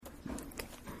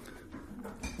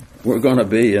We're going to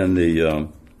be in the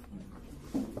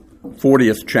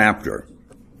 40th chapter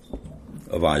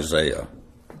of Isaiah.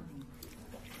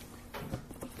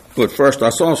 But first,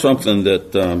 I saw something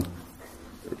that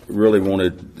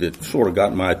it sort of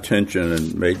got my attention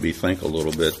and made me think a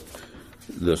little bit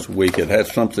this week. It had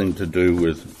something to do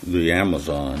with the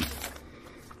Amazon.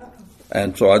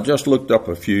 And so I just looked up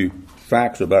a few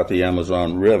facts about the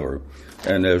Amazon River.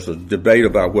 And there's a debate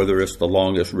about whether it's the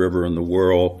longest river in the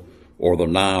world or the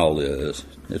Nile is.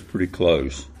 It's pretty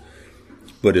close.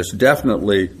 But it's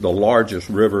definitely the largest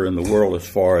river in the world as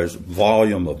far as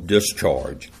volume of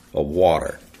discharge of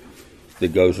water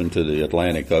that goes into the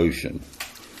Atlantic Ocean.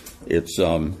 It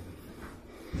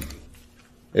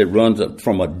runs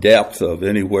from a depth of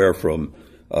anywhere from,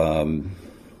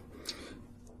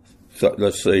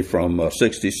 let's say, from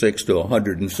 66 to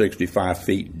 165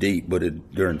 feet deep,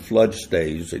 but during flood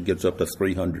stages, it gets up to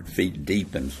 300 feet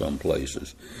deep in some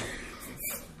places.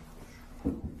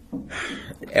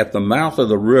 At the mouth of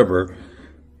the river,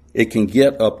 it can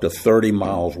get up to 30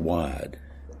 miles wide.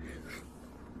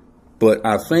 But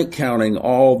I think counting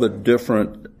all the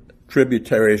different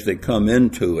tributaries that come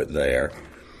into it there,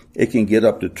 it can get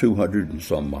up to 200 and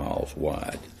some miles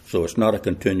wide. So it's not a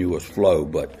continuous flow,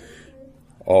 but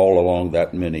all along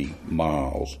that many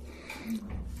miles.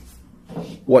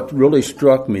 What really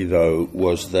struck me, though,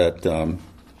 was that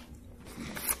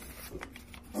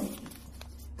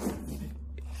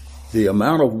the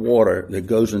amount of water that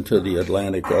goes into the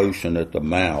Atlantic Ocean at the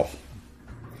mouth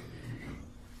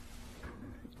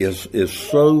is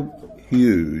so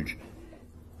huge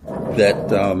that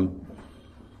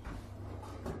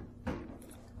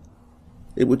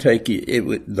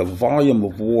the volume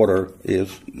of water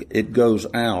it goes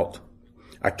out.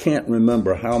 I can't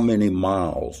remember how many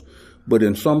miles, but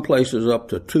in some places up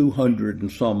to 200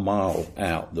 and some miles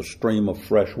out, the stream of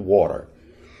fresh water.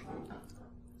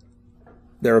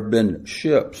 There have been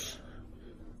ships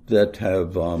that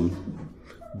have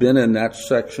been in that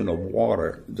section of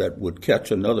water that would catch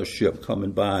another ship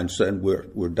coming by and saying,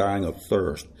 we're dying of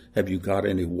thirst. Have you got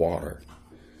any water?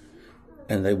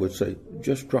 And they would say,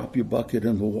 just drop your bucket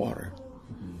in the water.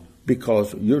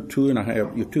 Because you're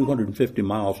 250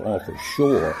 miles off of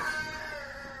shore.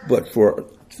 But for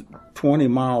 20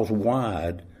 miles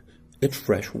wide, it's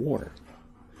fresh water.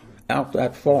 Out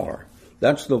that far.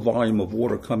 That's the volume of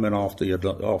water coming off the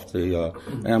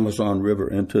Amazon River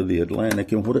into the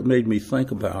Atlantic. And what it made me think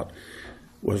about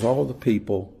was all the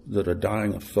people that are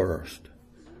dying of thirst.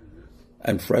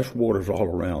 And fresh water's all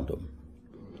around them.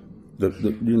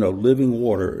 Living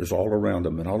water is all around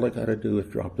them, and all they got to do is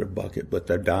drop their bucket. But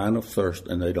they're dying of thirst,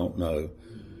 and they don't know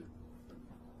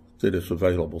that it's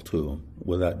available to them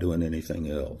without doing anything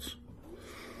else.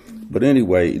 But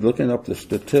anyway, looking up the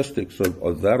statistics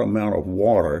of that amount of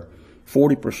water,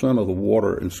 40% of the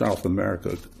water in South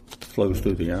America flows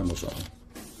through the Amazon.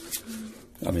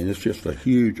 I mean, it's just a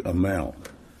huge amount.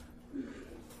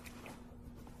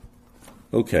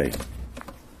 Okay,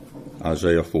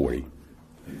 Isaiah 40.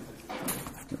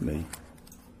 Let me.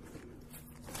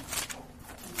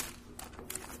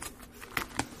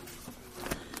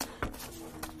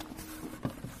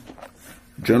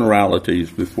 Generalities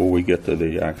before we get to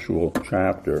the actual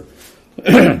chapter.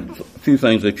 A few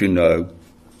things that you know.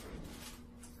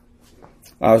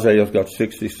 Isaiah's got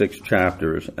 66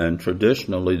 chapters, and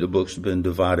traditionally the book's been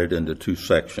divided into two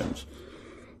sections.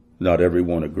 Not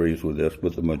everyone agrees with this,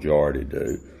 but the majority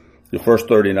do. The first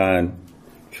 39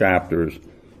 chapters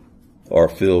are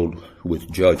filled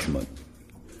with judgment.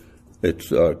 It's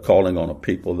calling on a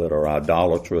people that are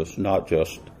idolatrous, not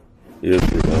just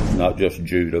Israel, not just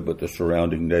Judah, but the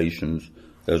surrounding nations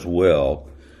as well.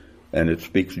 And it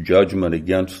speaks judgment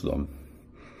against them.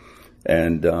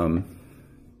 And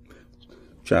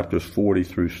chapters 40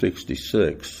 through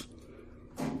 66,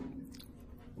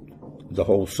 the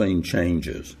whole scene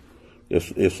changes.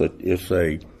 It's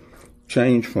a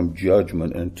change from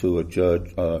judgment into a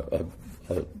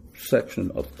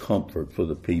section of comfort for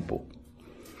the people.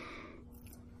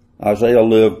 Isaiah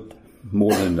lived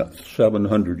more than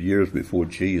 700 years before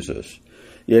Jesus,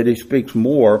 yet he speaks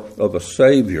more of a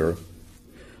Savior,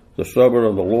 the servant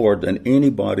of the Lord, than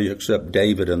anybody except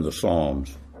David in the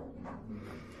Psalms.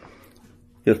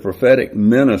 His prophetic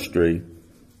ministry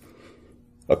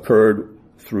occurred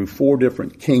through 4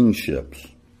 different kingships: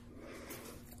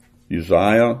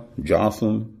 Uzziah,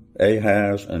 Jotham,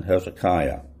 Ahaz, and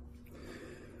Hezekiah.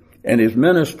 And his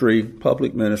ministry,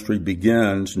 public ministry,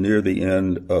 begins near the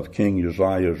end of King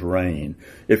Uzziah's reign.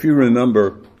 If you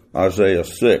remember Isaiah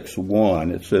 6:1,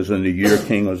 it says, "In the year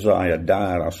King Uzziah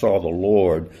died, I saw the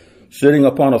Lord sitting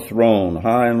upon a throne,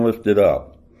 high and lifted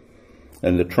up,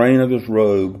 and the train of his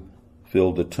robe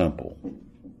filled the temple.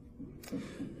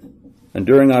 And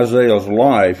during Isaiah's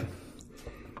life,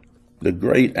 the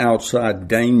great outside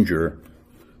danger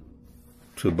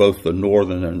to both the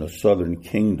northern and the southern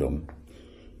kingdom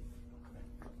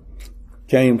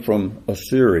came from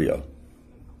Assyria,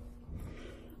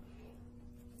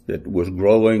 that was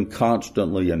growing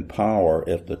constantly in power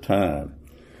at the time.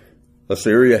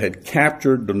 Assyria had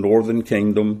captured the northern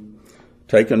kingdom,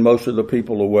 taken most of the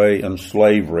people away in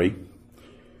slavery,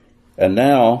 and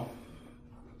now,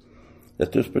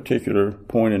 at this particular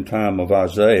point in time of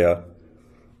Isaiah,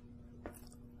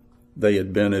 they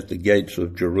had been at the gates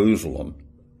of Jerusalem,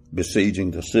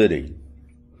 besieging the city,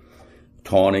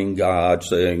 taunting God,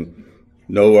 saying,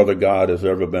 "No other God has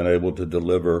ever been able to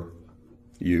deliver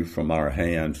you from our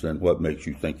hands, and what makes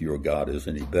you think your God is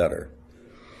any better?"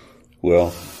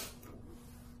 Well,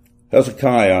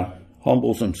 Hezekiah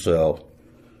humbles himself,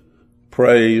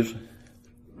 prays,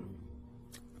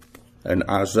 and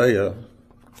Isaiah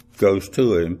goes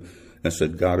to him and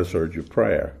said, "God has heard your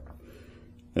prayer."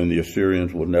 And the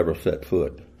Assyrians would never set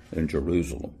foot in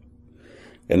Jerusalem.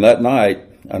 And that night,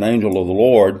 an angel of the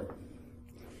Lord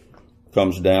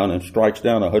comes down and strikes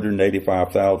down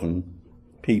 185,000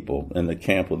 people in the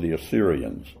camp of the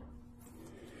Assyrians.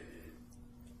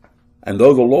 And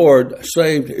though the Lord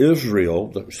saved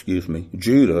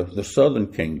Judah, the southern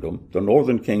kingdom, the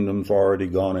northern kingdom's already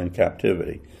gone in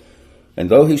captivity. And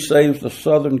though he saves the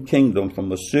southern kingdom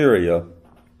from Assyria,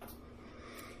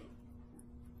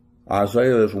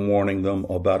 Isaiah is warning them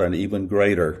about an even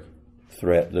greater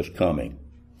threat that's coming.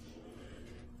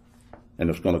 And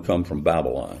it's going to come from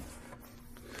Babylon.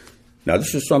 Now,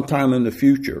 this is sometime in the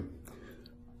future.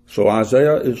 So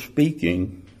Isaiah is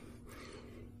speaking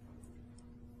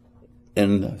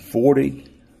in 40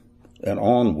 and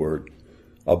onward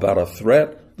about a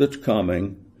threat that's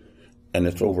coming, and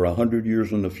it's over 100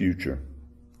 years in the future.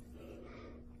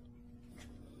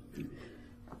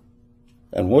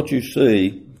 And what you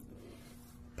see,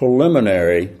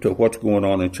 preliminary to what's going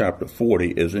on in chapter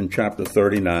 40, is in chapter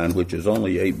 39, which is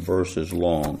only 8 verses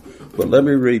long. But let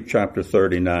me read chapter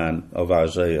 39 of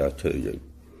Isaiah to you.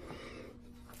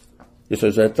 It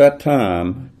says, "At that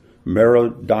time,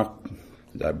 Merodach,"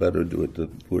 I better do it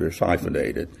where it's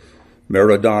hyphenated,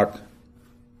 "Merodach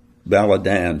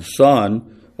Baladan,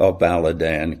 son of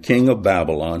Baladan, king of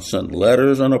Babylon, sent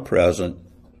letters and a present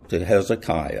to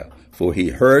Hezekiah, for he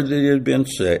heard that he had been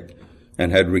sick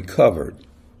and had recovered.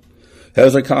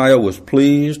 Hezekiah was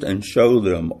pleased and showed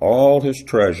them all his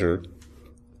treasure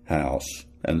house,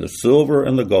 and the silver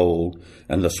and the gold,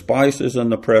 and the spices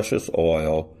and the precious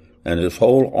oil, and his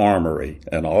whole armory,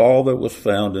 and all that was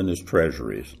found in his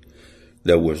treasuries.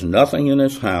 There was nothing in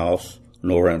his house,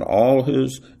 nor in all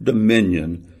his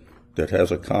dominion, that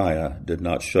Hezekiah did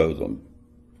not show them.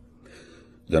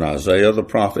 Then Isaiah the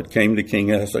prophet came to King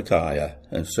Hezekiah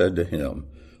and said to him,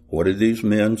 What did these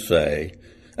men say,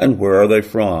 and where are they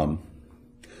from?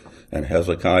 And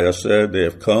Hezekiah said, They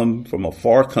have come from a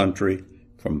far country,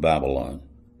 from Babylon.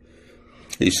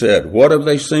 He said, What have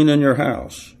they seen in your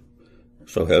house?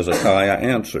 So Hezekiah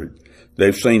answered,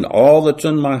 They've seen all that's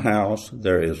in my house.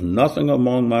 There is nothing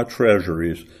among my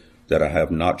treasuries that I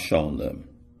have not shown them.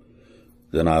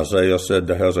 Then Isaiah said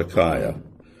to Hezekiah,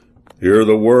 Hear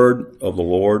the word of the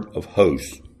Lord of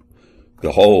hosts.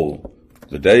 Behold,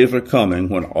 the days are coming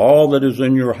when all that is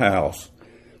in your house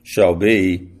shall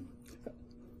be,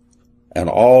 and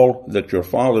all that your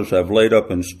fathers have laid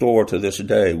up in store to this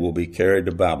day will be carried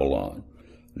to Babylon.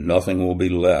 Nothing will be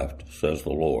left, says the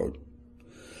Lord.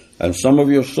 And some of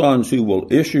your sons who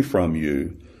will issue from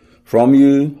you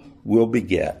will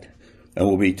beget, and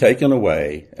will be taken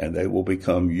away, and they will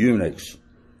become eunuchs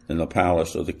in the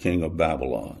palace of the king of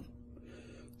Babylon.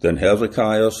 Then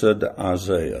Hezekiah said to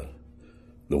Isaiah,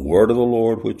 The word of the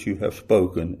Lord which you have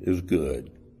spoken is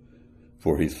good.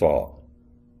 For he thought,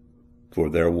 For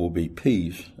there will be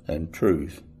peace and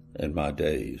truth in my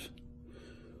days.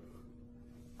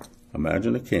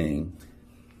 Imagine a king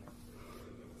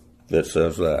that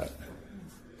says that.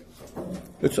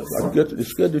 It's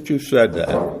good that you said that.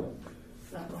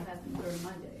 That's not what happened during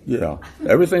my day. Yeah,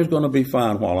 everything's going to be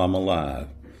fine while I'm alive.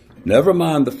 Never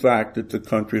mind the fact that the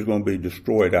country's going to be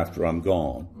destroyed after I'm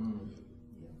gone,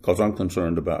 because I'm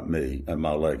concerned about me and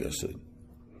my legacy.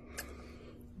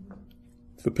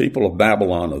 The people of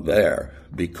Babylon are there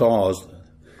because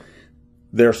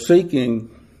they're seeking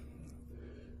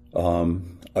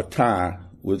a tie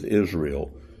with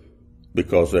Israel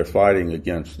because they're fighting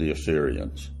against the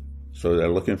Assyrians. So they're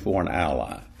looking for an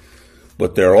ally.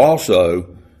 But they're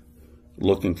also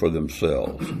looking for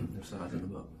themselves. They're sizing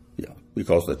them up. Yeah.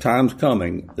 because the time's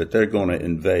coming that they're going to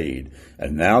invade.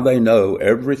 And now they know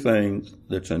everything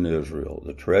that's in Israel,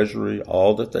 the treasury,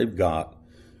 all that they've got,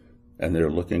 and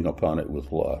they're looking upon it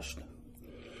with lust.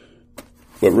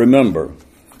 But remember,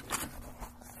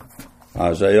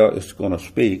 Isaiah is going to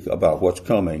speak about what's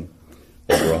coming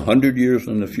over 100 years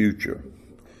in the future,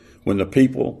 when the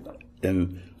people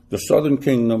in the southern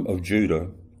kingdom of Judah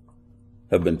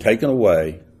have been taken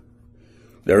away,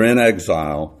 they're in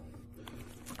exile,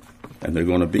 and they're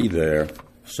going to be there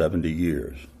 70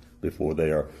 years before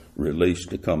they are released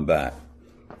to come back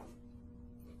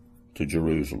to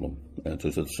Jerusalem and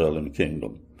to the southern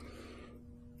kingdom.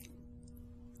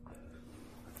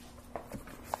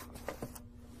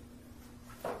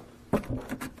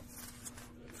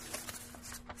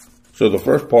 So the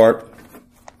first part,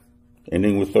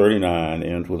 ending with 39,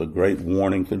 ends with a great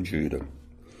warning for Judah.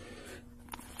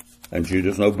 And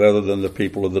Judah's no better than the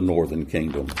people of the northern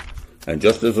kingdom. And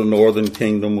just as the northern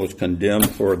kingdom was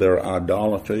condemned for their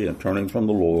idolatry and turning from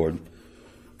the Lord,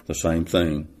 the same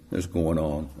thing is going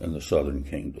on in the southern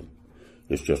kingdom.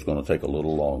 It's just going to take a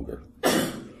little longer.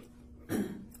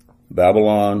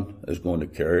 Babylon is going to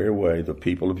carry away the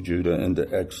people of Judah into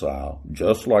exile,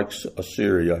 just like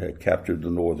Assyria had captured the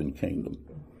northern kingdom.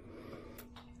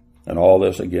 And all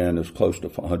this, again, is close to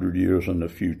 100 years in the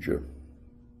future.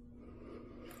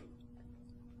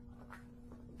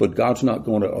 But God's not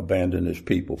going to abandon his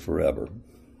people forever.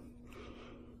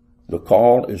 The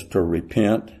call is to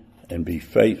repent and be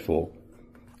faithful,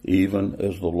 even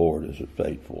as the Lord is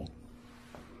faithful.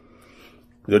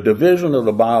 The division of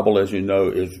the Bible, as you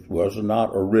know, was not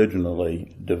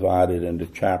originally divided into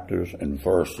chapters and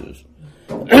verses.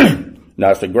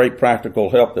 Now, it's a great practical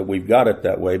help that we've got it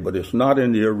that way, but it's not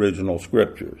in the original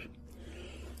scriptures.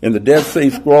 In the Dead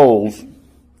Sea Scrolls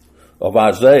of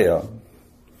Isaiah,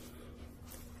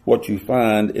 what you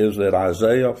find is that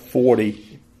Isaiah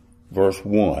 40, verse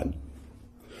 1,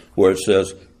 where it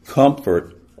says,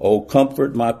 "Comfort, O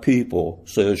comfort my people,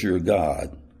 says your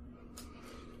God."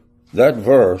 That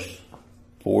verse,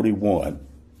 41,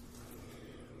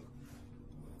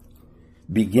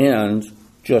 begins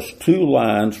just 2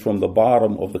 lines from the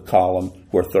bottom of the column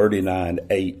where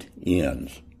 39:8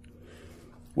 ends,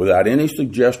 without any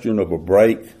suggestion of a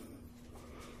break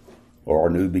or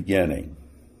a new beginning.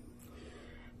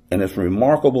 And it's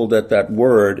remarkable that that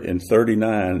word in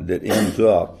 39 that ends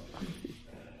up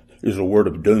is a word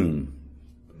of doom.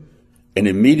 And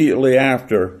immediately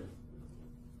after,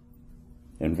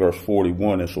 in verse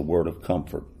 41, it's a word of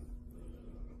comfort.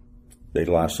 They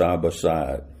lie side by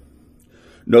side.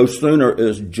 No sooner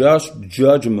is just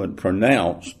judgment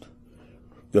pronounced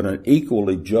than an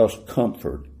equally just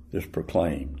comfort is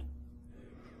proclaimed.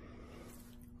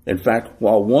 In fact,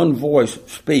 while one voice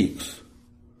speaks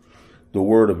the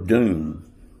word of doom,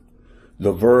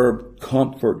 the verb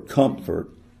comfort, comfort,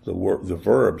 the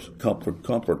verbs comfort,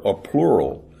 comfort are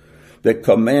plural that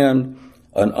command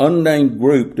an unnamed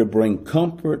group to bring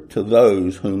comfort to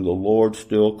those whom the Lord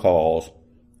still calls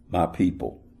my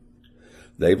people.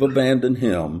 They've abandoned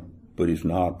him, but he's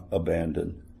not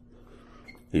abandoned.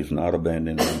 He's not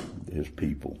abandoning his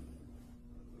people.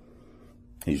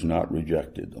 He's not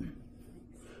rejected them.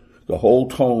 The whole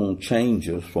tone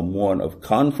changes from one of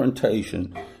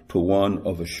confrontation to one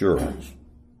of assurance.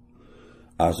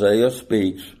 Isaiah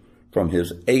speaks from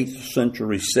his 8th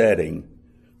century setting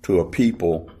to a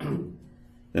people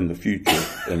in the future,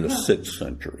 in the 6th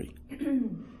century,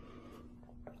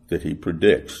 that he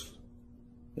predicts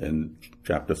in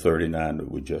chapter 39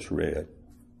 that we just read.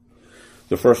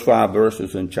 The first 5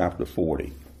 verses in chapter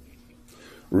 40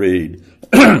 read,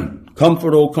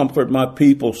 "Comfort, O comfort my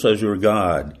people, says your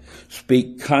God.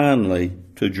 Speak kindly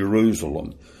to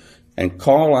Jerusalem and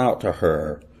call out to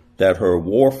her that her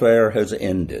warfare has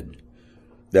ended,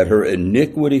 that her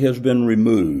iniquity has been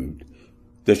removed,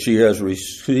 that she has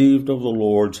received of the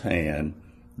Lord's hand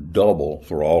double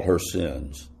for all her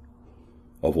sins."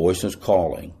 A voice is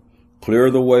calling,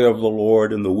 "Clear the way of the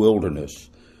Lord in the wilderness.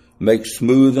 Make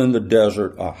smooth in the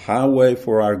desert a highway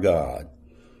for our God.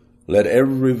 Let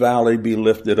every valley be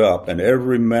lifted up, and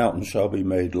every mountain shall be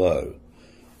made low,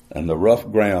 and the rough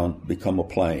ground become a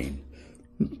plain,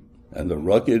 and the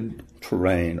rugged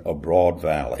terrain a broad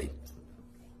valley.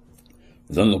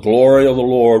 Then the glory of the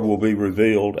Lord will be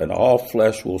revealed, and all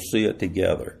flesh will see it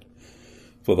together.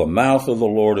 For the mouth of the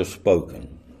Lord has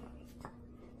spoken."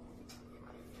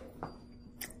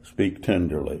 Speak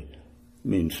tenderly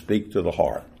means speak to the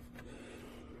heart.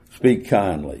 Speak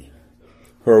kindly.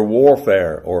 Her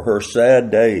warfare or her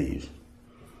sad days,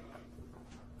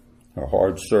 her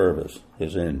hard service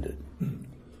has ended.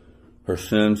 Her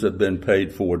sins have been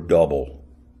paid for double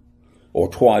or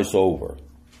twice over.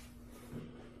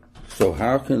 So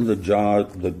how can the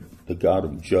God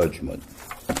of judgment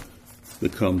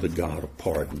become the God of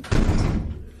pardon?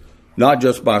 Not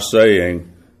just by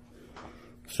saying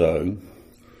so,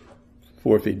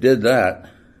 for if he did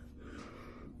that,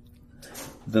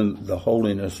 then the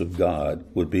holiness of God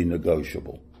would be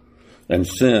negotiable, and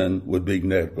sin would be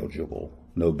negligible,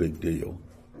 no big deal.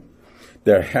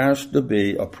 There has to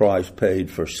be a price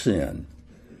paid for sin,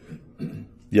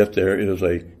 yet there is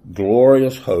a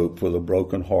glorious hope for the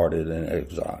brokenhearted in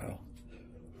exile.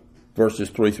 Verses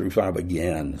 3 through 5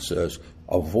 again says,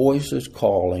 a voice is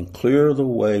calling, clear the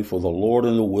way for the Lord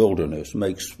in the wilderness,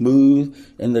 make smooth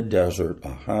in the desert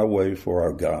a highway for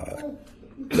our God.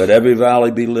 Let every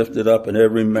valley be lifted up and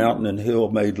every mountain and hill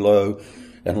made low,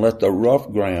 and let the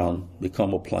rough ground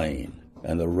become a plain,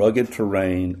 and the rugged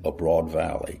terrain a broad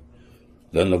valley.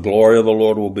 Then the glory of the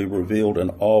Lord will be revealed,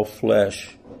 and all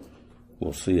flesh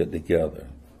will see it together.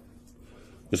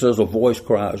 It says a voice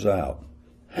cries out,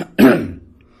 the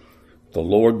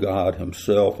Lord God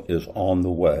himself is on the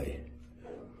way.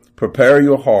 Prepare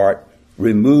your heart,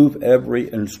 remove every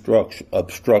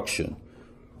obstruction.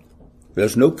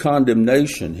 There's no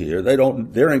condemnation here.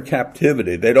 They're in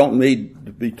captivity. They don't need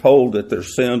to be told that their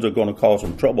sins are going to cause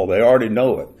them trouble. They already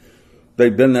know it.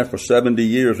 They've been there for 70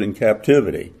 years in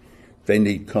captivity. They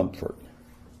need comfort.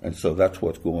 And so that's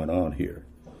what's going on here.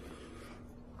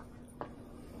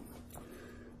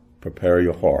 Prepare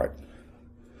your heart.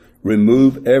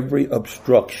 Remove every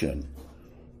obstruction.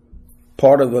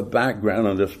 Part of the background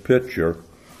of this picture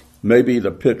may be the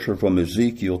picture from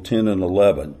Ezekiel 10 and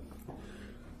 11,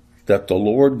 that the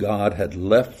Lord God had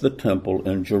left the temple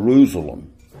in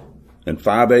Jerusalem in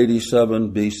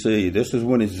 587 BC. This is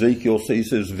when Ezekiel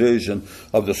sees his vision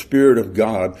of the Spirit of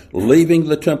God leaving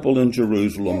the temple in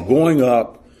Jerusalem, going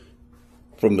up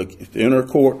from the inner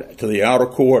court to the outer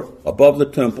court, above the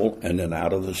temple, and then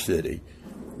out of the city.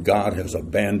 God has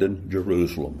abandoned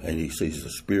Jerusalem, and he sees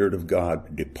the Spirit of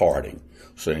God departing,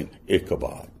 saying,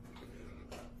 Ichabod,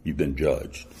 you've been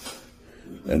judged.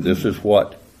 And this is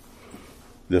what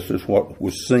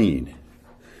was seen.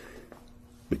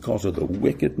 Because of the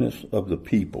wickedness of the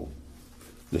people,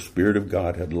 the Spirit of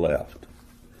God had left.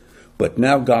 But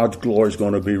now God's glory is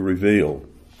going to be revealed.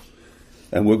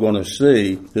 And we're going to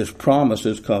see his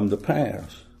promises come to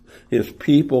pass. His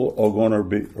people are going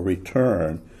to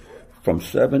return from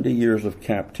 70 years of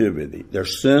captivity. Their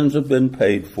sins have been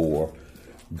paid for.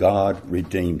 God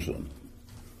redeems them.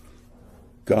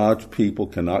 God's people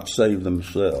cannot save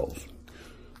themselves.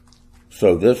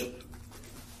 So this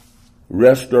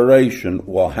restoration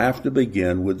will have to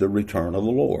begin with the return of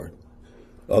the Lord.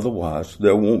 Otherwise,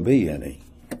 there won't be any.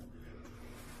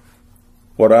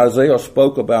 What Isaiah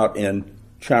spoke about in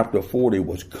chapter 40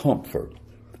 was comfort,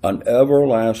 an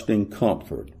everlasting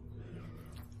comfort.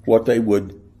 What they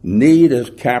would need as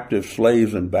captive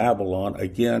slaves in Babylon,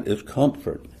 again, is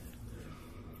comfort.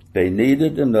 They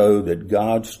needed to know that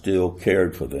God still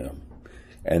cared for them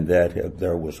and that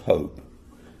there was hope.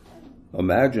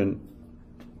 Imagine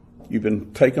you've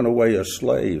been taken away as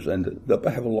slaves, and the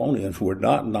Babylonians were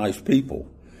not nice people.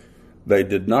 They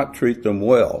did not treat them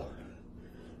well.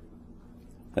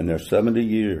 And they're 70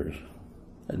 years,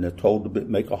 and they're told to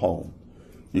make a home.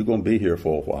 You're going to be here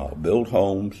for a while. Build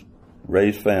homes,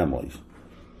 raise families.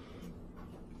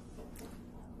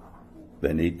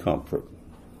 They need comfort.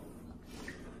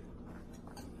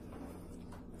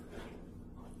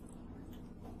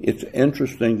 It's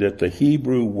interesting that the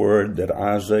Hebrew word that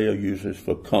Isaiah uses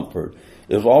for comfort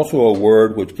is also a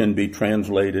word which can be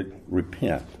translated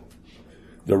repent.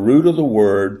 The root of the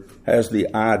word has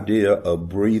the idea of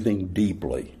breathing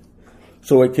deeply.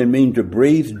 So it can mean to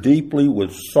breathe deeply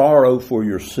with sorrow for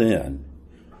your sin,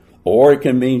 or it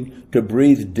can mean to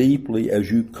breathe deeply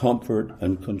as you comfort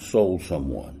and console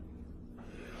someone.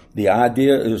 The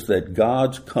idea is that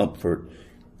God's comfort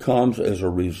comes as a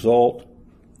result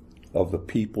of the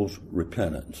people's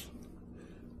repentance.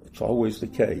 It's always the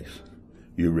case.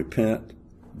 You repent,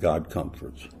 God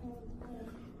comforts.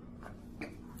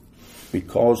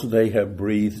 Because they have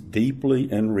breathed deeply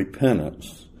in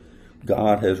repentance,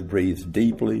 God has breathed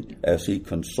deeply as he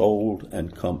consoled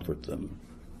and comforted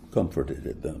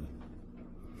them.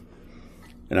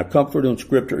 And a comfort in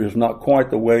Scripture is not quite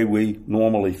the way we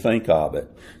normally think of it.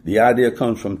 The idea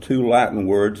comes from two Latin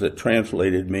words that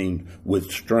translated mean with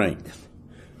strength.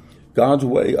 God's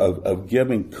way of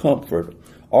giving comfort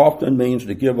often means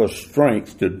to give us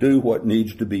strength to do what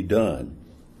needs to be done.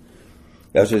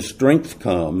 As his strength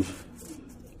comes,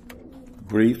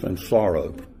 grief and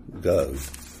sorrow go.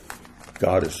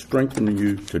 God is strengthening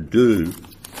you to do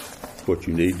what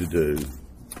you need to do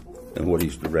and what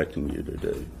he's directing you to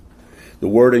do. The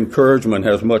word encouragement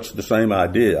has much the same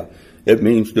idea. It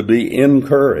means to be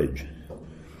encouraged.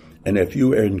 And if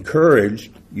you are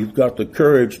encouraged, you've got the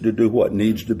courage to do what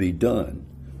needs to be done.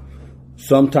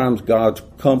 Sometimes God's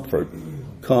comfort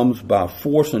comes by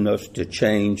forcing us to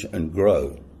change and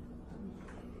grow.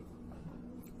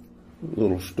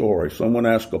 Little story. Someone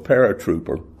asked a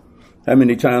paratrooper how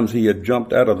many times he had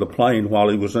jumped out of the plane while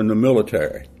he was in the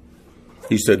military.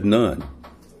 He said, none.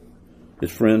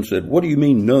 His friend said, what do you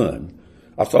mean none?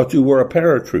 I thought you were a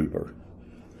paratrooper.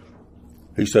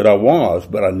 He said, I was,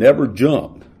 but I never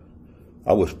jumped.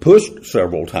 I was pushed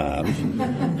several times,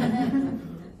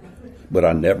 but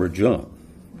I never jumped.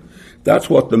 That's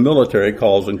what the military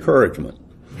calls encouragement.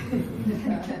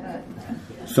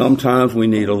 Sometimes we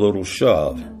need a little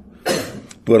shove.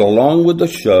 But along with the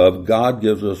shove, God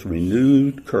gives us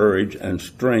renewed courage and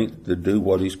strength to do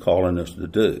what he's calling us to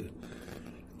do.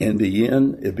 In the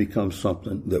end, it becomes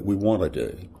something that we want to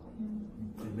do.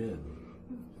 Amen.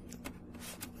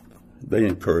 They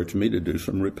encouraged me to do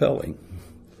some rappelling.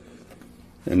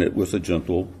 And it was a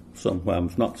gentle,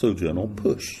 sometimes not so gentle,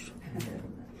 push.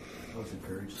 I was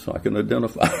encouraged. So I can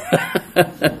identify.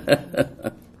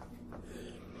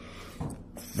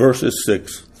 Verses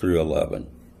 6 through 11.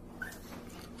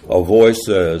 A voice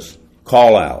says,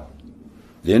 call out.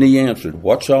 Then he answered,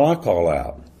 what shall I call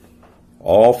out?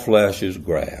 All flesh is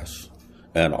grass,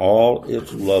 and all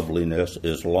its loveliness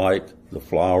is like the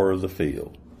flower of the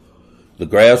field. The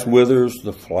grass withers,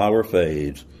 the flower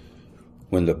fades.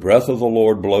 When the breath of the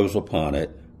Lord blows upon it,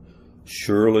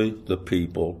 surely the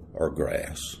people are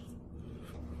grass.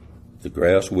 The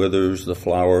grass withers, the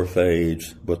flower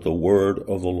fades, but the word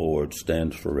of the Lord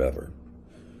stands forever.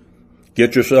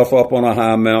 Get yourself up on a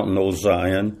high mountain, O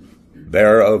Zion,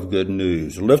 bearer of good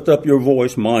news. Lift up your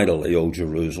voice mightily, O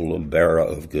Jerusalem, bearer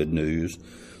of good news.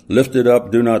 Lift it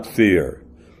up, do not fear.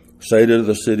 Say to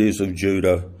the cities of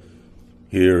Judah,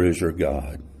 here is your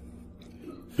God.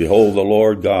 Behold, the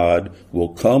Lord God will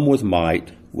come with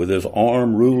might, with his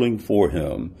arm ruling for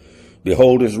him.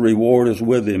 Behold, his reward is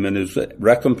with him, and his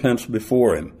recompense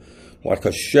before him. Like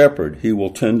a shepherd, he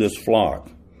will tend his flock.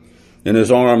 In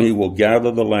his arm he will gather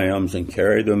the lambs and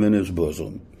carry them in his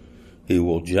bosom. He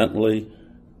will gently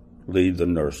lead the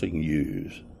nursing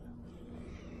ewes.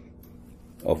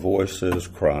 A voice says,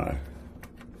 cry.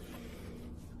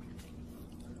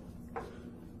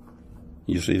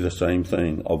 You see the same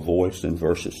thing. A voice in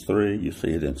verses 3, you see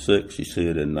it in 6, you see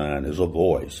it in 9, is a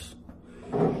voice.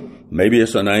 Maybe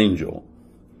it's an angel,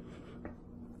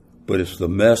 but it's the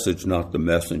message, not the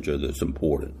messenger, that's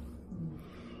important.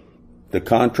 The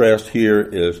contrast here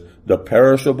is the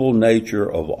perishable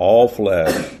nature of all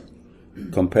flesh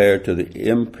compared to the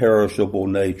imperishable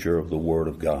nature of the Word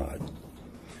of God.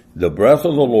 The breath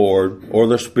of the Lord, or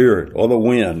the Spirit, or the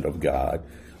wind of God,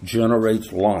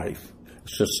 generates life,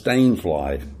 sustains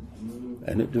life,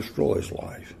 and it destroys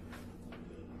life.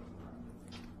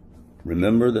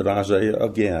 Remember that Isaiah,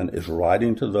 again, is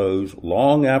writing to those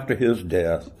long after his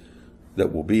death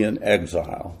that will be in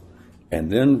exile and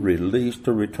then released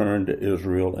to return to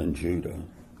Israel and Judah.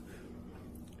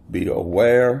 Be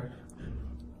aware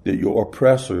that your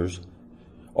oppressors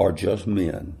are just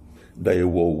men. They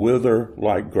will wither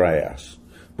like grass,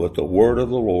 but the word of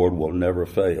the Lord will never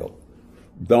fail.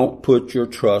 Don't put your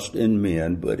trust in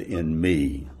men, but in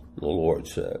me, the Lord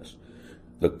says.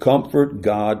 The comfort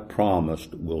God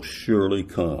promised will surely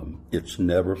come. It's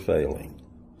never failing.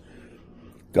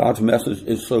 God's message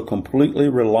is so completely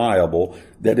reliable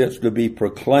that it's to be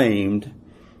proclaimed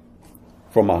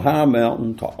from a high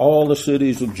mountain to all the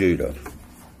cities of Judah.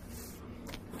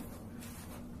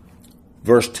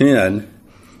 Verse 10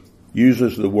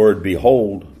 uses the word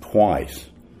behold twice.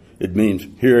 It means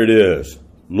here it is.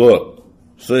 Look,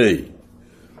 see.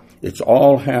 It's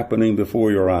all happening before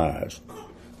your eyes.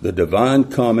 The divine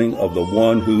coming of the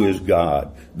one who is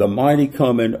God. The mighty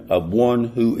coming of one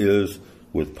who is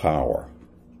with power.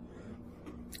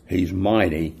 He's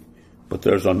mighty, but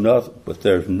there's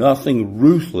nothing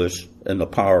ruthless in the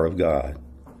power of God.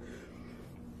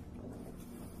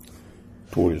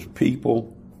 Toward his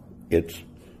people, it's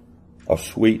a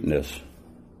sweetness.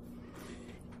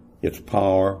 It's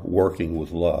power working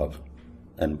with love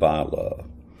and by love.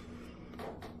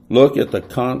 Look at the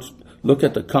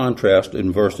contrast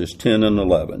in verses 10 and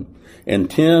 11. In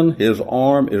 10, his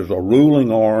arm is a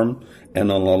ruling arm, and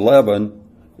in 11,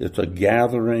 it's a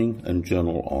gathering and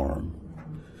gentle arm.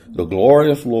 The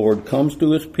glorious Lord comes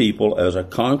to his people as a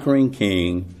conquering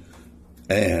king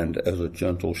and as a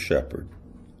gentle shepherd.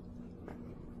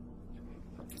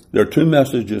 There are two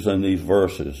messages in these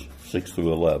verses, 6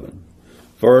 through 11.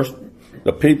 First,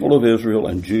 the people of Israel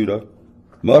and Judah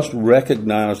must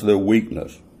recognize their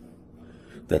weakness.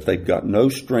 that they've got no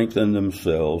strength in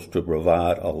themselves to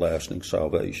provide a lasting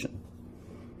salvation.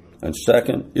 And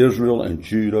second, Israel and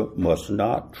Judah must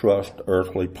not trust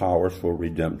earthly powers for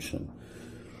redemption.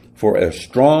 For as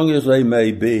strong as they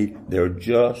may be, they're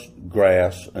just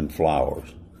grass and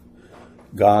flowers.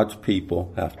 God's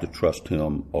people have to trust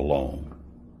him alone.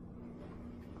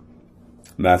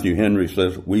 Matthew Henry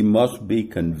says, we must be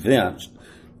convinced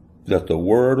that the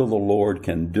word of the Lord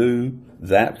can do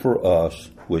that for us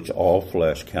which all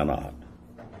flesh cannot.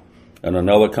 And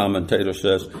another commentator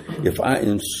says, if I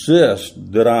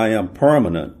insist that I am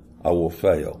permanent, I will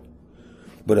fail.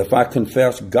 But if I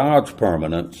confess God's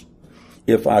permanence,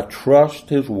 if I trust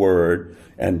his word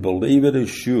and believe it is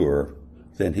sure,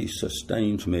 then he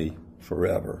sustains me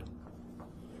forever.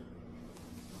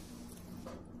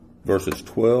 Verses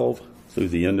 12 through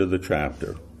the end of the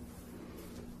chapter.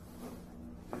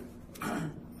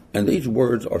 And these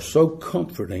words are so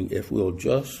comforting if we'll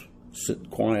just sit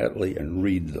quietly and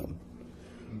read them.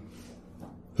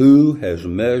 Who has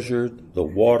measured the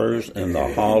waters in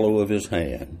the hollow of his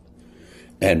hand,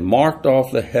 and marked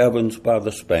off the heavens by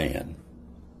the span,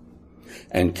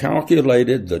 and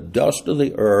calculated the dust of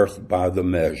the earth by the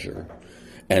measure,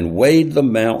 and weighed the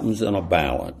mountains in a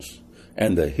balance,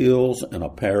 and the hills in a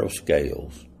pair of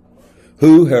scales?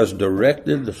 Who has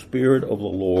directed the Spirit of the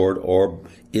Lord, or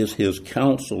is his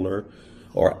counselor,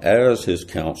 or as his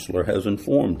counselor has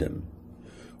informed him?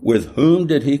 With whom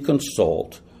did he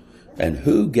consult, and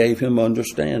who gave him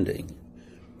understanding?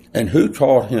 And who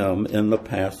taught him in the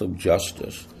path of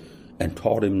justice, and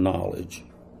taught him knowledge,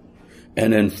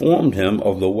 and informed him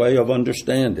of the way of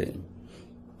understanding?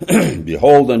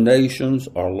 Behold, the nations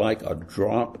are like a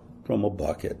drop from a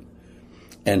bucket,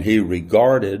 and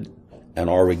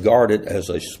are regarded as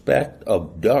a speck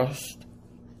of dust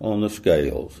on the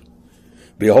scales.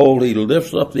 Behold, he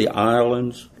lifts up the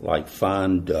islands like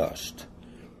fine dust.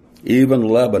 Even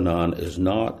Lebanon is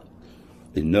not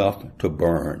enough to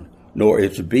burn, nor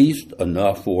its beast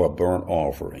enough for a burnt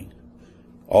offering.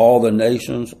 All the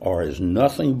nations are as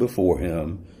nothing before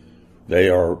him. They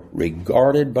are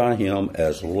regarded by him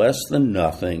as less than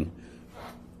nothing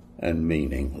and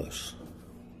meaningless.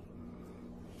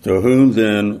 To whom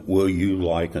then will you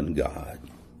liken God?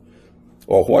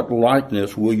 Or what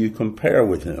likeness will you compare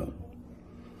with him?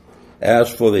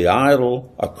 As for the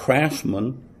idol, a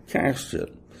craftsman casts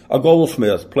it. A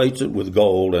goldsmith plates it with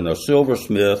gold, and a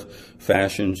silversmith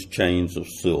fashions chains of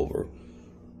silver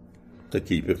to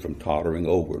keep it from tottering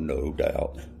over, no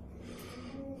doubt.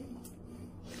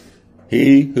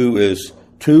 He who is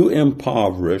too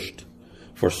impoverished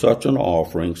for such an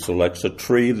offering selects a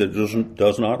tree that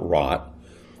does not rot.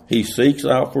 He seeks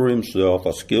out for himself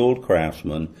a skilled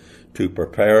craftsman to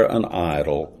prepare an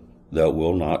idol that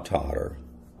will not totter.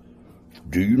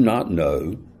 Do you not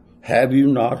know? Have you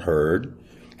not heard?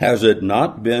 Has it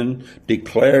not been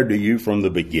declared to you from the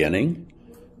beginning?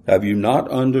 Have you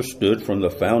not understood from the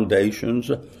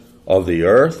foundations of the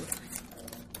earth?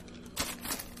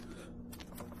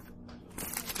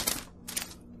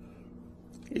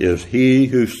 It is he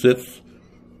who sits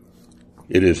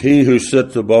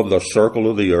above the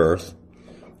circle of the earth,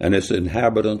 and its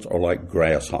inhabitants are like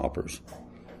grasshoppers,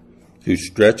 who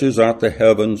stretches out the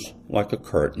heavens like a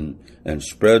curtain and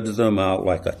spreads them out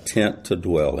like a tent to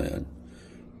dwell in.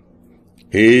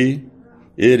 He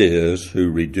it is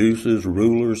who reduces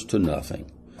rulers to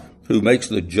nothing, who makes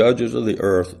the judges of the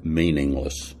earth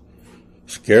meaningless.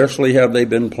 Scarcely have they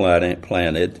been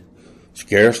planted,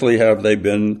 scarcely have they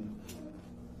been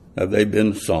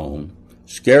sown,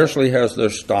 scarcely has their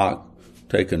stock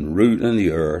taken root in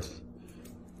the earth,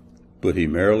 but he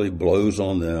merely blows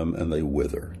on them and they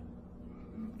wither,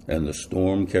 and the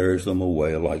storm carries them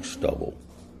away like stubble.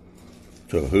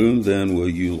 To whom then will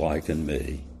you liken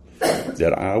me,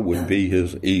 that I would be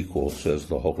his equal, says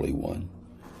the Holy One?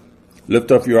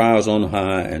 Lift up your eyes on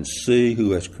high and see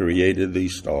who has created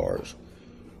these stars,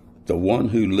 the one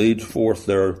who leads forth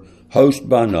their host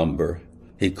by number.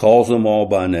 He calls them all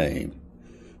by name.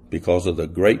 Because of the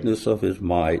greatness of his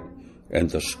might and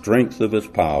the strength of his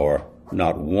power,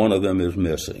 not one of them is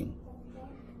missing.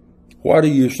 Why do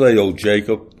you say, O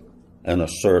Jacob, and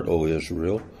assert, O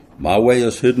Israel, my way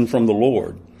is hidden from the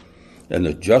Lord, and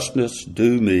the justice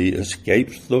due me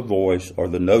escapes the voice or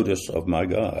the notice of my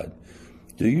God?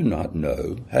 Do you not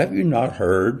know? Have you not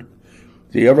heard?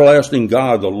 The everlasting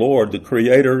God, the Lord, the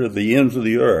creator of the ends of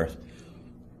the earth,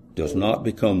 does not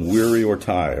become weary or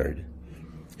tired.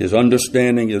 His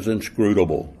understanding is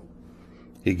inscrutable.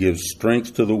 He gives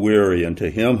strength to the weary, and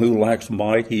to him who lacks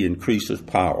might he increases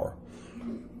power.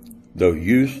 Though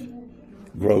youth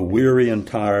grow weary and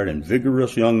tired, and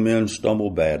vigorous young men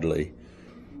stumble badly,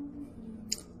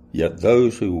 Yet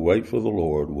those who wait for the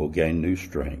Lord will gain new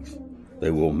strength.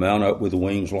 They will mount up with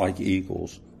wings like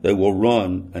eagles. They will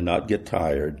run and not get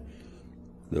tired.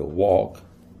 They'll walk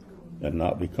and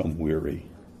not become weary.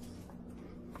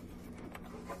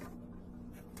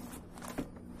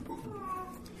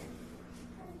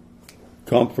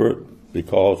 Comfort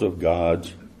because of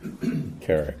God's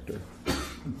character.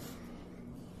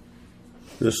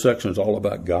 This section is all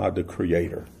about God, the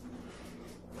Creator,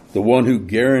 the one who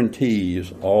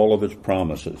guarantees all of his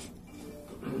promises.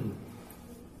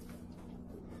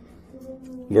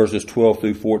 Verses 12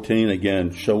 through 14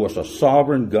 again show us a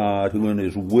sovereign God who in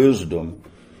his wisdom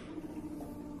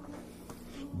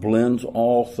blends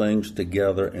all things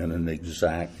together in an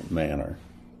exact manner.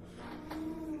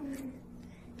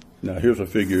 Now here's a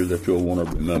figure that you'll want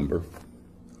to remember.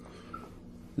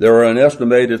 There are an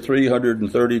estimated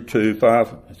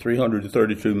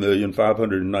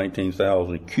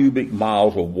 332,519,000 cubic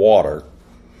miles of water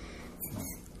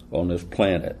on this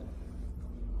planet.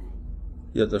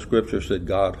 Yet the scripture said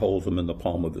God holds them in the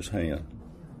palm of his hand.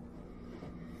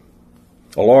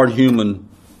 A large human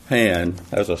hand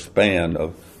has a span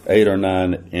of 8 or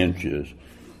 9 inches,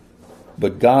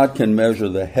 but God can measure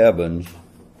the heavens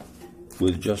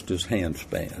with just his hand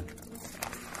span.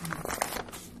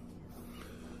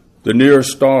 The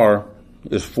nearest star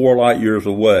is 4 light years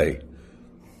away,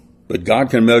 but God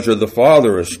can measure the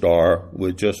farthest star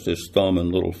with just his thumb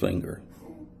and little finger.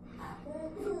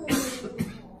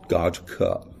 God's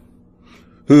cup.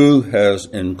 Who has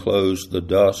enclosed the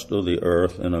dust of the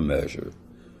earth in a measure?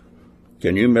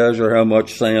 Can you measure how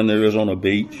much sand there is on a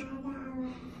beach?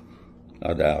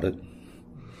 I doubt it.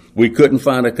 We couldn't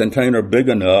find a container big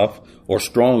enough or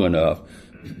strong enough,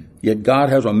 yet God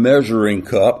has a measuring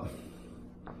cup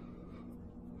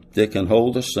that can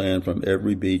hold the sand from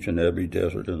every beach and every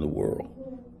desert in the world.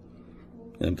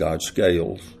 And God's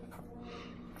scales.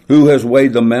 Who has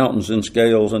weighed the mountains in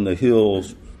scales and the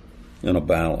hills in a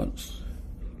balance?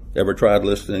 Ever tried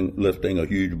lifting a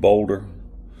huge boulder?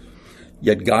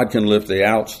 Yet God can lift the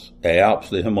Alps,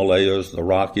 the Himalayas, the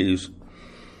Rockies,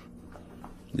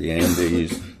 the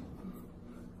Andes,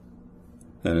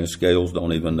 and his scales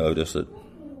don't even notice it.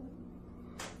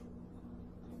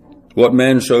 What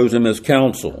man shows him his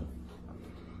counsel?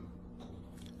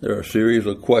 There are a series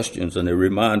of questions, and they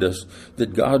remind us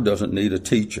that God doesn't need a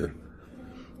teacher.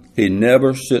 He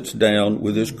never sits down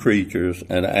with his creatures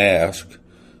and asks,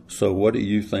 so what do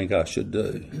you think I should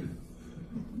do?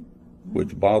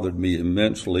 Which bothered me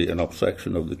immensely in a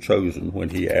section of The Chosen when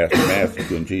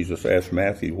Jesus asked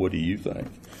Matthew, what do you think?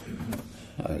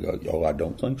 I go, I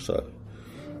don't think so.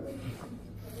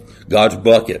 God's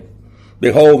bucket.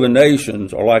 Behold, the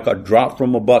nations are like a drop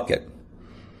from a bucket.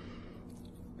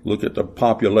 Look at the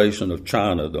population of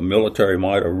China, the military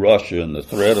might of Russia, and the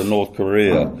threat of North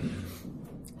Korea,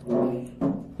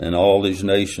 and all these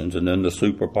nations, and then the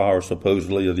superpower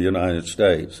supposedly of the United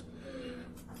States.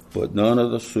 But none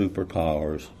of the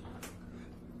superpowers,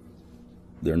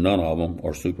 none of them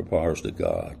are superpowers to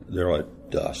God. They're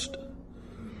like dust.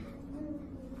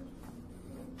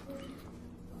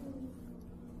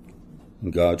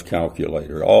 God's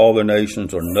calculator. All the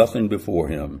nations are nothing before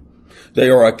him. They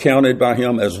are accounted by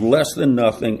him as less than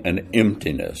nothing and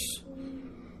emptiness.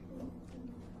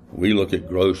 We look at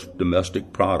gross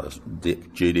domestic product,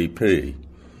 GDP.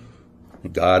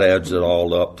 God adds it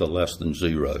all up to less than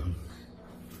zero.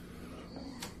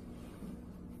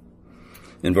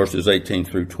 In verses 18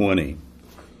 through 20,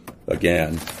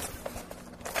 again,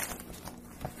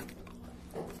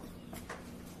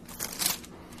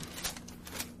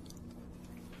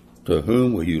 to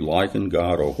whom will you liken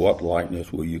God, or what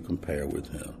likeness will you compare with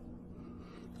him?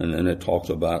 And then it talks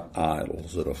about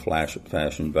idols that are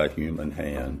fashioned by human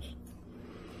hands.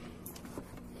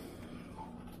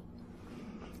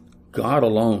 God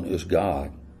alone is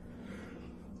God.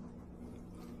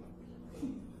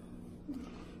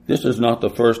 This is not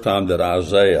the first time that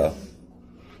Isaiah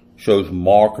shows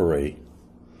mockery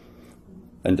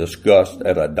and disgust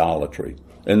at idolatry.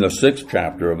 In the 6th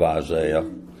chapter of Isaiah,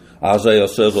 Isaiah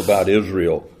says about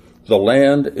Israel, the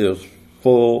land is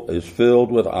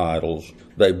filled with idols.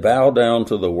 They bow down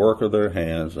to the work of their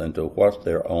hands and to what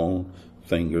their own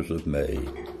fingers have made.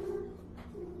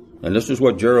 And this is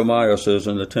what Jeremiah says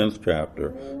in the 10th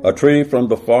chapter. A tree from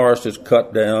the forest is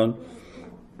cut down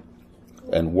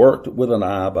and worked with an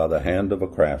eye by the hand of a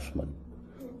craftsman.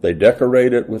 They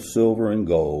decorate it with silver and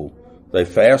gold. They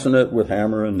fasten it with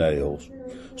hammer and nails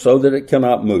so that it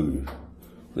cannot move.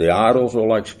 The idols are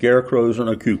like scarecrows in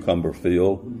a cucumber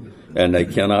field, and they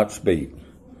cannot speak.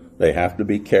 They have to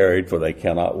be carried, for they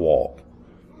cannot walk.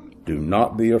 Do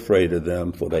not be afraid of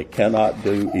them, for they cannot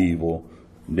do evil,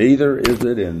 neither is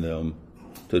it in them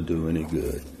to do any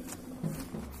good.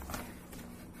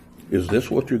 Is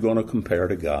this what you're going to compare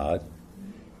to God?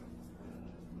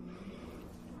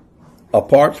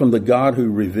 Apart from the God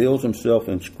who reveals himself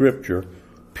in Scripture,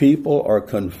 people are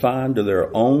confined to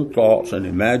their own thoughts and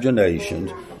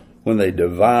imaginations when they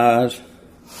devise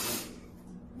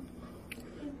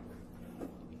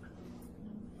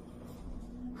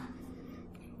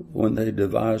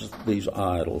these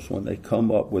idols, when they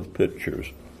come up with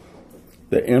pictures.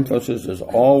 The emphasis is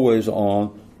always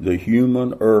on the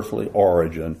human earthly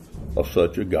origin of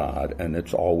such a God, and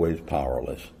it's always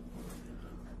powerless.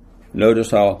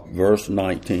 Notice how verse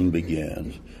 19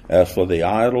 begins. As for the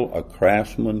idol, a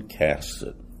craftsman casts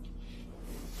it.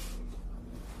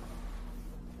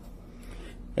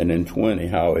 And in 20,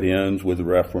 how it ends with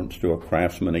reference to a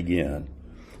craftsman again.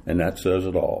 And that says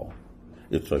it all.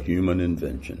 It's a human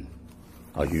invention,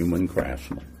 a human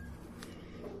craftsman.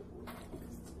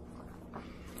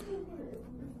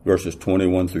 Verses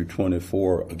 21 through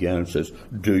 24 again says,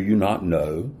 do you not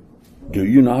know? Do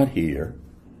you not hear?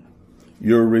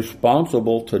 You're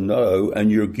responsible to know, and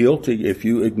you're guilty if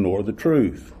you ignore the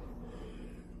truth.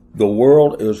 The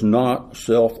world is not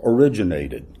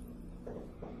self-originated.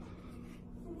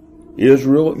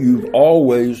 Israel, you've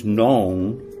always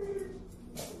known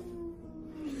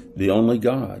the only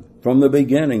God. From the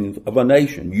beginning of a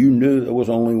nation, you knew there was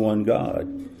only one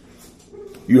God.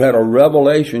 You had a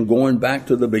revelation going back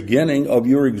to the beginning of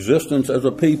your existence as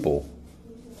a people.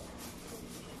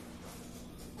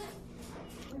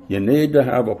 You need to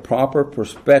have a proper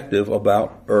perspective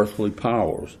about earthly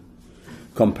powers.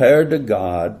 Compared to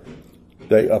God,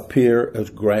 they appear as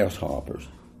grasshoppers.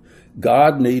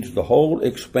 God needs the whole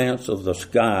expanse of the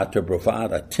sky to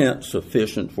provide a tent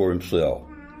sufficient for himself.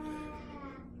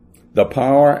 The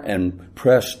power and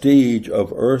prestige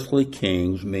of earthly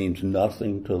kings means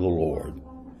nothing to the Lord.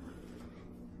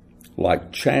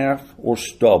 Like chaff or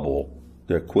stubble,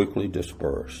 they're quickly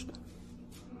dispersed.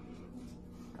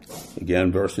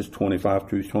 Again, verses 25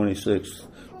 through 26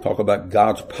 talk about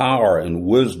God's power and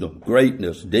wisdom,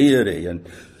 greatness, deity, and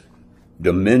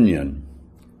dominion.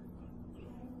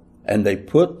 And they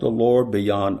put the Lord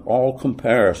beyond all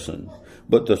comparison.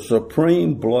 But the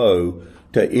supreme blow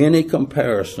to any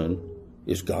comparison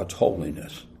is God's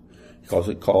holiness, because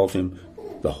it calls him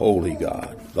the Holy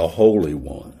God, the Holy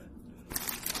One.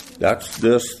 Thus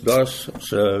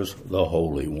says the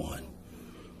Holy One.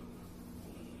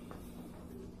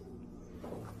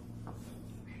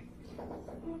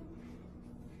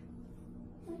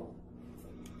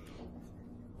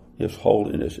 His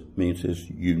holiness means his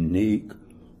unique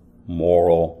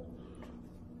moral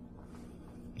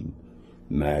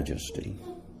majesty.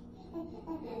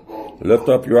 Lift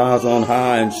up your eyes on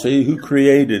high and see who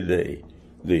created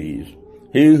these.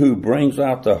 He who brings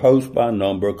out the host by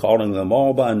number, calling them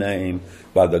all by name,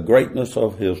 by the greatness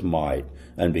of his might.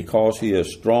 And because he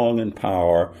is strong in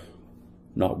power,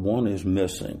 not one is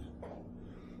missing.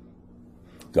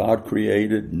 God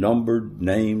created, numbered,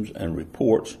 names, and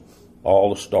reports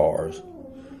all the stars.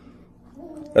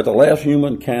 At the last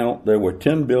human count, there were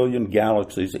 10 billion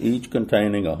galaxies, each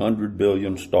containing 100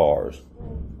 billion stars.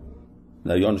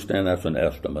 Now, you understand that's an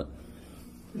estimate.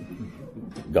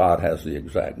 God has the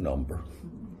exact number.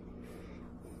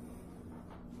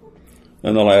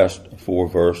 In the last 4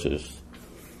 verses,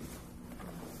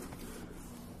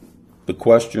 the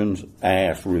questions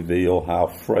asked reveal how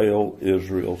frail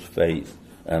Israel's faith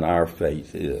and our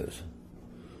faith is.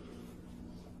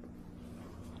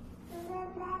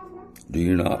 Do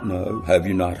you not know? Have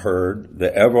you not heard?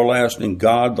 The everlasting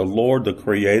God, the Lord, the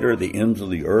Creator, the ends of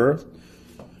the earth.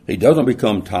 He doesn't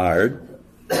become tired.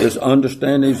 His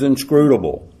understanding is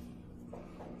inscrutable.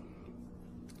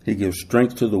 He gives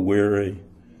strength to the weary,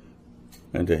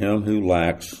 and to him who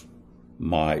lacks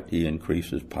might, he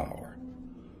increases power.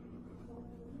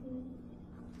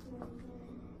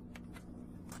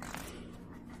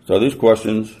 So these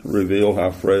questions reveal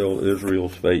how frail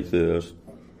Israel's faith is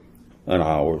and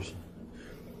ours.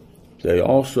 They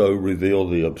also reveal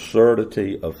the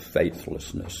absurdity of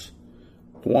faithlessness.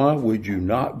 Why would you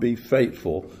not be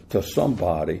faithful to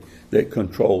somebody that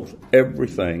controls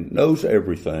everything, knows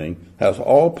everything, has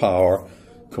all power,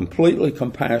 completely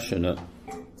compassionate,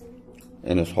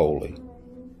 and is holy?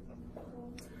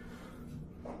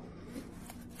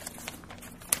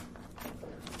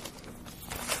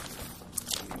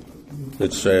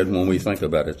 It's sad when we think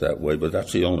about it that way, but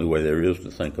that's the only way there is to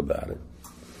think about it.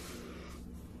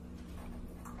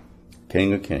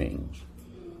 King of Kings,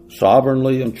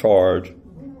 sovereignly in charge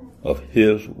of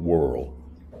his world.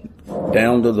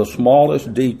 down to the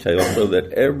smallest detail so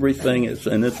that everything is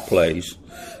in its place,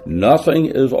 nothing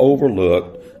is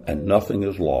overlooked, and nothing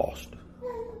is lost.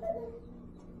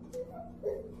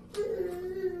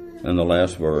 And the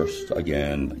last verse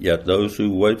again, yet those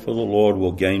who wait for the Lord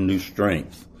will gain new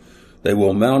strength. They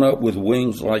will mount up with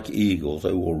wings like eagles.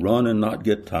 They will run and not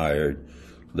get tired.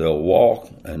 They'll walk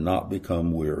and not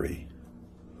become weary.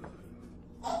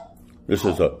 This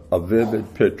is a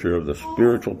vivid picture of the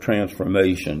spiritual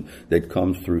transformation that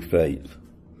comes through faith.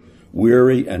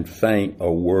 Weary and faint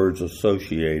are words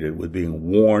associated with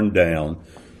being worn down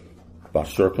by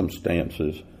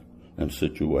circumstances and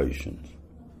situations.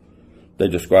 They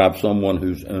describe someone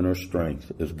whose inner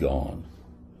strength is gone.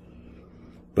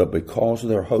 But because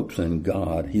their hope's in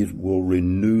God, He will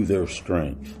renew their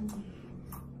strength.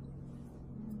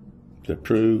 The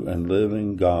true and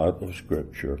living God of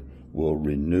Scripture will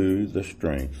renew the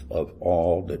strength of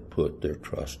all that put their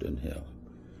trust in Him.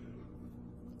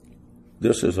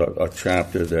 This is a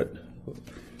chapter that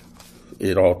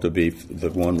it ought to be the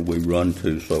one we run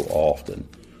to so often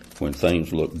when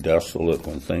things look desolate,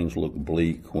 when things look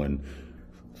bleak, when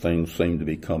things seem to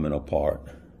be coming apart.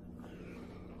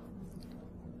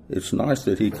 It's nice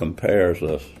that He compares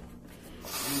us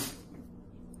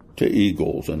to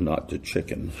eagles and not to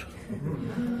chickens.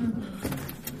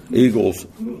 Eagles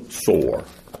soar.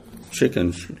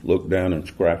 Chickens look down and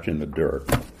scratch in the dirt.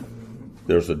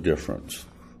 There's a difference.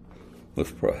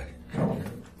 Let's pray.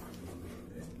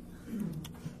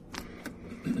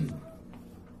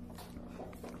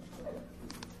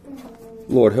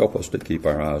 Lord, help us to keep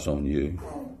our eyes on You.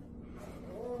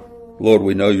 Lord,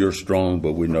 we know You're strong,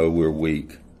 but we know we're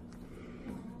weak.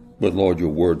 But Lord, Your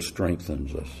word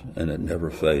strengthens us, and it never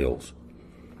fails.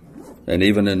 And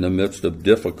even in the midst of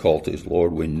difficulties,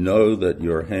 Lord, we know that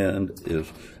Your hand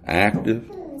is active,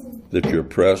 that You're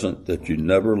present, that You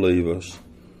never leave us,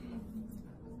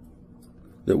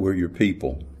 that we're Your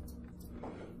people.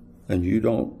 And You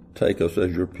don't take us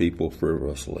as Your people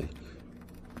frivolously.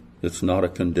 It's not a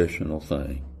conditional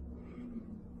thing.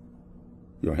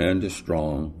 Your hand is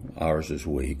strong, ours is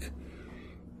weak.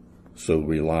 So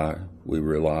we rely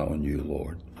on You,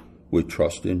 Lord. We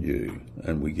trust in You,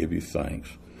 and we give You thanks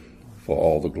for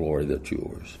all the glory that's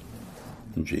Yours.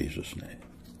 In Jesus' name,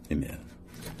 amen.